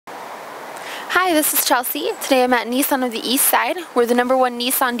Hi, this is Chelsea. Today I'm at Nissan of the Eastside. We're the #1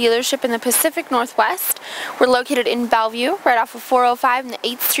 Nissan dealership in the Pacific Northwest. We're located in Bellevue, right off of 405 and the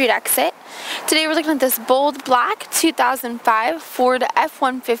 8th Street exit. Today we're looking at this bold black 2005 Ford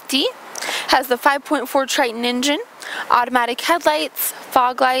F-150. Has the 5.4 Triton engine, automatic headlights,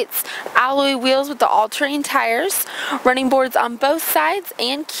 fog lights, alloy wheels with the all-terrain tires, running boards on both sides,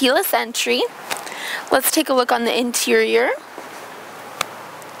 and keyless entry. Let's take a look on the interior.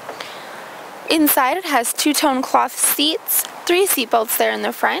 Inside it has two-tone cloth seats, 3 seat belts there in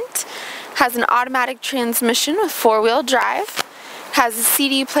the front, has an automatic transmission with 4-wheel drive, has a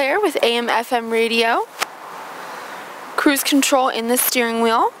CD player with AM/FM radio, cruise control in the steering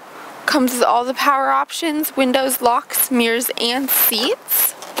wheel, comes with all the power options, windows, locks, mirrors, and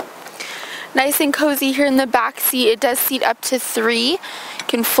seats. Nice and cozy here in the back seat. It does seat up to 3. You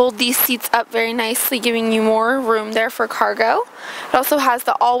can fold these seats up very nicely, giving you more room there for cargo. It also has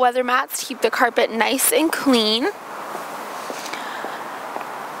the all-weather mats to keep the carpet nice and clean.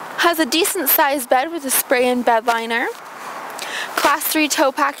 Has a decent sized bed with a spray-in bed liner. Class 3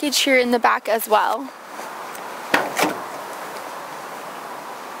 tow package here in the back as well.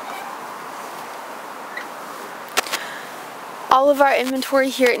 All of our inventory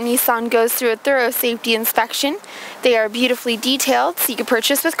here at Nissan goes through a thorough safety inspection. They are beautifully detailed, so you can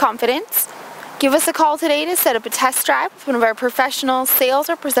purchase with confidence. Give us a call today to set up a test drive with one of our professional sales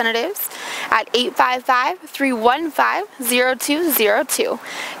representatives at 855-315-0202.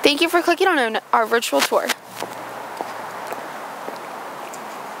 Thank you for clicking on our virtual tour.